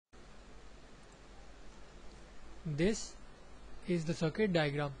This is the circuit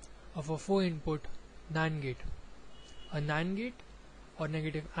diagram of a 4-input NAND gate. A NAND gate or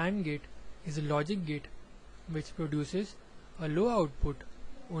negative AND gate is a logic gate which produces a low output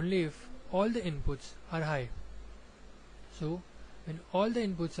only if all the inputs are high. So when all the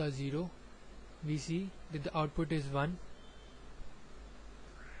inputs are 0, we see that the output is 1.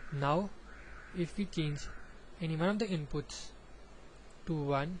 Now if we change any one of the inputs to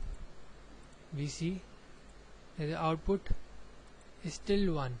 1, we see that the output is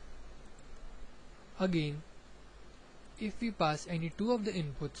still 1. Again, if we pass any two of the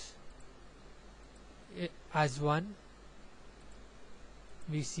inputs as 1,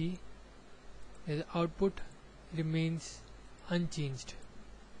 we see that the output remains unchanged.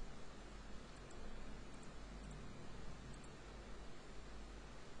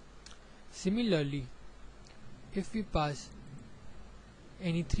 Similarly, if we pass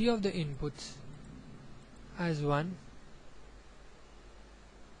any three of the inputs as 1,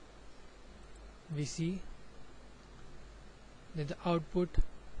 we see that the output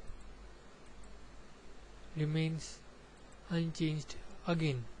remains unchanged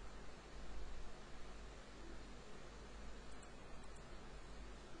again.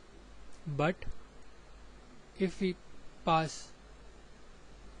 But if we pass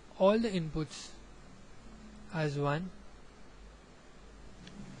all the inputs as 1,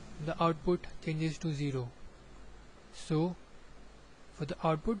 the output changes to 0. So for the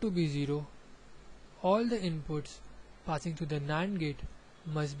output to be 0, all the inputs passing through the NAND gate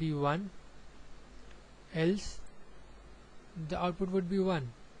must be 1, else the output would be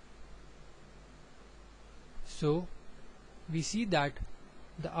 1. So we see that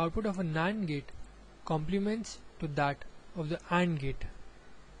the output of a NAND gate complements to that of the AND gate.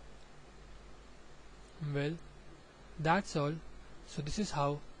 Well, that's all. So this is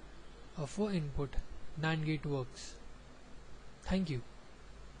how a 4-input NAND gate works. Thank you.